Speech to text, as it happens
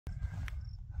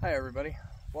Hi everybody,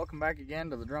 welcome back again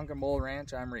to the Drunken Bull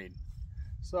Ranch. I'm Reed.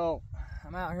 So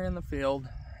I'm out here in the field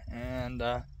and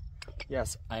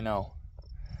yes, I know,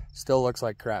 still looks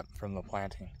like crap from the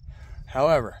planting.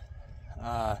 However,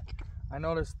 I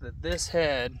noticed that this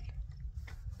head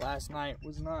last night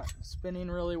was not spinning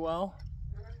really well.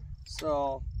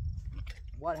 So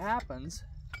what happens,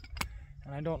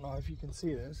 and I don't know if you can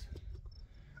see this,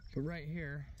 but right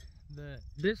here,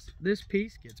 this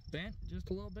piece gets bent just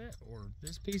a little bit, or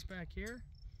this piece back here,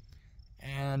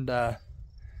 and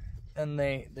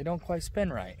they don't quite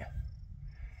spin right.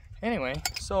 Anyway,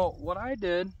 so what I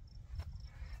did,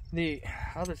 the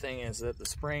other thing is that the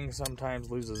spring sometimes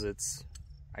loses its,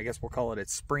 I guess we'll call it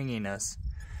its springiness.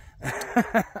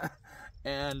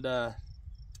 And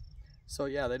so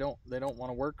yeah, they don't want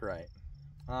to work right.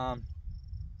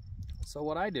 So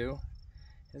what I do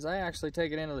is I actually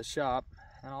take it into the shop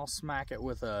and I'll smack it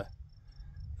with a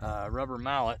rubber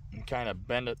mallet and kind of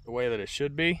bend it the way that it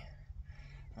should be,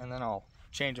 and then I'll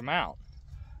change them out.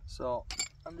 So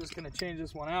I'm just going to change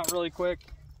this one out really quick,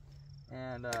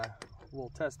 and we'll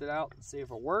test it out and see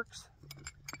if it works.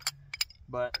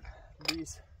 But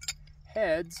these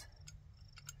heads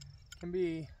can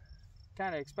be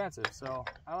kind of expensive, so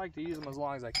I like to use them as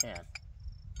long as I can.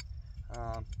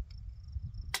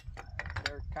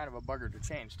 They're kind of a bugger to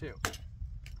change too.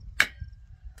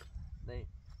 They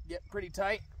get pretty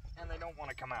tight and they don't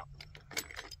want to come out.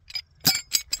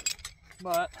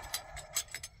 But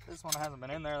this one hasn't been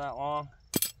in there that long,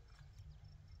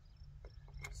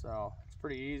 so it's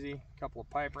pretty easy. A couple of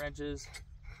pipe wrenches,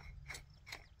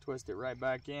 twist it right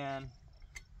back in,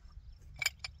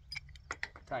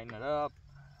 tighten it up.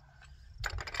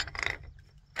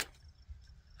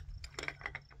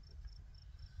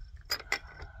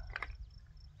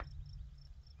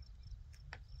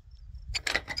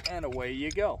 And away you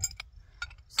go.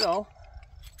 So,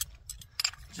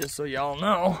 just so y'all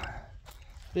know,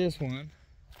 this one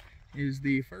is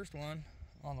the first one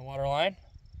on the water line.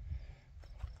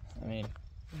 I mean,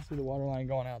 you can see the water line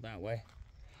going out that way,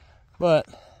 but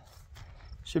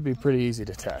should be pretty easy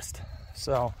to test.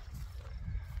 So,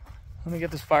 let me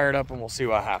get this fired up and we'll see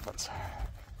what happens.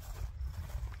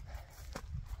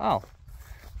 Oh,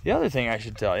 the other thing I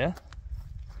should tell you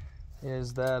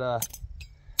is that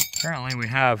apparently we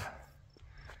have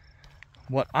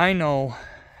what I know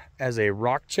as a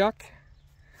rock chuck.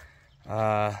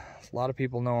 A lot of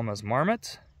people know him as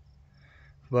marmots,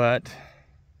 but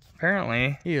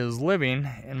apparently he is living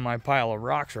in my pile of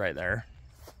rocks right there.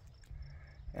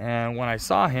 And when I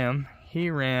saw him,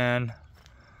 he ran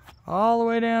all the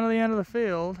way down to the end of the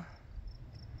field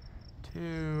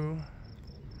to,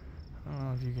 I don't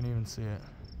know if you can even see it.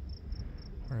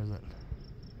 Where is it?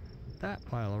 That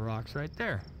pile of rocks right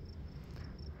there.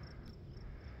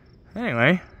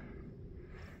 Anyway,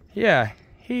 yeah,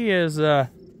 he is, I'm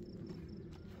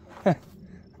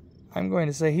going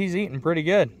to say he's eating pretty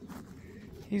good.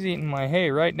 He's eating my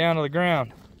hay right down to the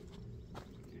ground.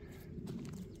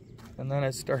 And then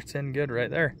it starts in good right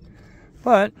there.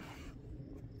 But,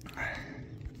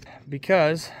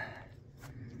 because,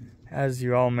 as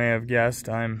you all may have guessed,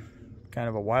 I'm kind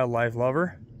of a wildlife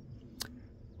lover,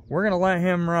 we're going to let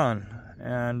him run.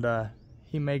 And,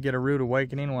 he may get a rude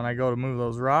awakening when I go to move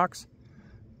those rocks,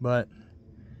 but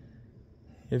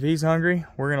if he's hungry,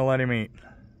 we're gonna let him eat.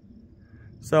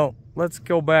 So let's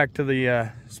go back to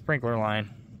the sprinkler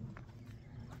line.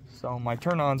 So my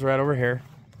turn-on's right over here,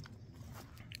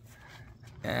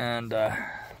 and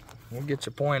we'll get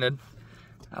you pointed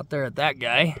out there at that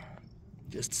guy.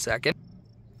 Just a second.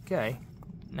 Okay,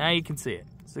 now you can see it.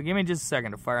 So give me just a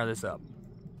second to fire this up.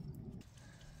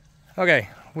 Okay,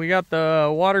 we got the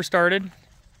water started.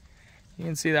 You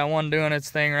can see that one doing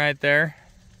its thing right there.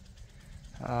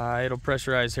 It'll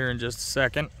pressurize here in just a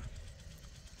second.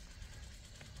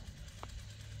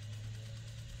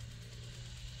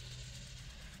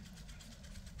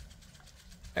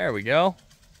 There we go.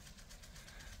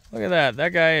 Look at that.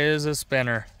 That guy is a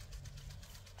spinner.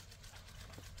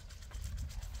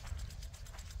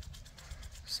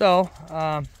 So,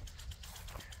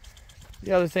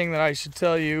 the other thing that I should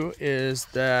tell you is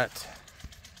that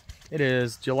it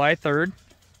is July 3rd,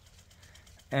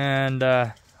 and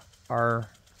our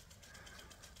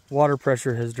water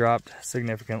pressure has dropped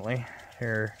significantly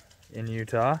here in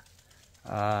Utah.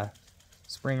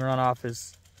 Spring runoff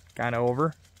is kind of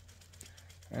over,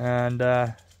 and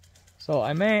so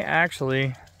I may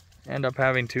actually end up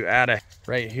having to add a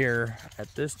right here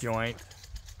at this joint,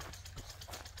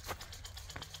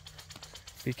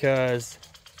 because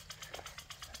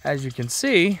as you can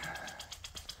see,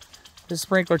 this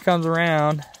sprinkler comes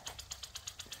around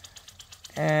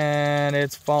and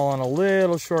it's fallen a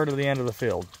little short of the end of the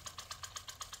field.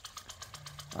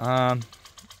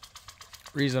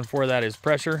 Reason for that is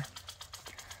pressure.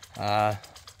 I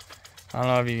don't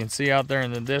know if you can see out there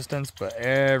in the distance, but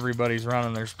everybody's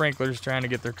running their sprinklers trying to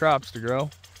get their crops to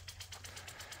grow.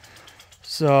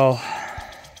 So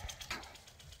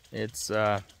it's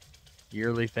a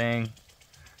yearly thing.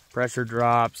 Pressure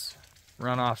drops,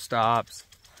 runoff stops,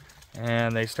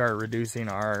 and they start reducing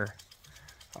our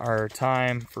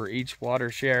time for each water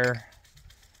share,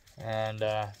 and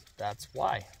that's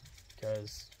why,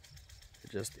 because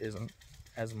there just isn't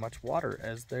as much water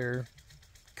as there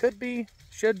could be,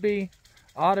 should be,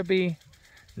 ought to be,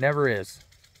 never is.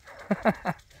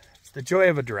 It's the joy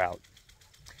of a drought.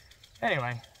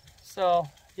 Anyway, so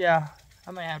yeah,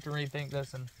 I might have to rethink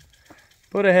this and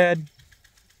put a head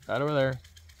right over there,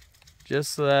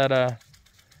 just so that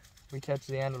we catch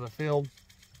the end of the field.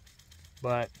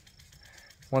 But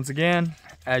once again,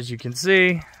 as you can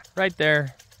see right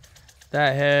there,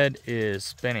 that head is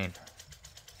spinning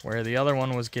where the other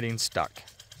one was getting stuck.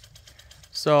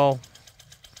 So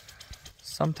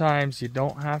sometimes you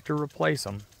don't have to replace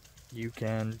them. You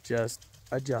can just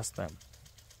adjust them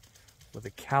with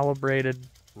a calibrated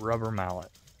rubber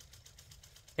mallet.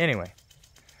 Anyway,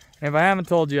 if I haven't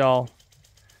told y'all,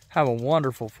 have a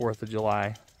wonderful 4th of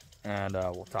July, and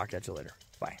we'll talk at you later.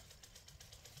 Bye.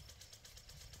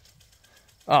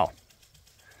 Oh,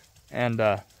 and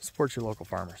support your local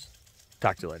farmers.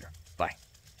 Talk to you later.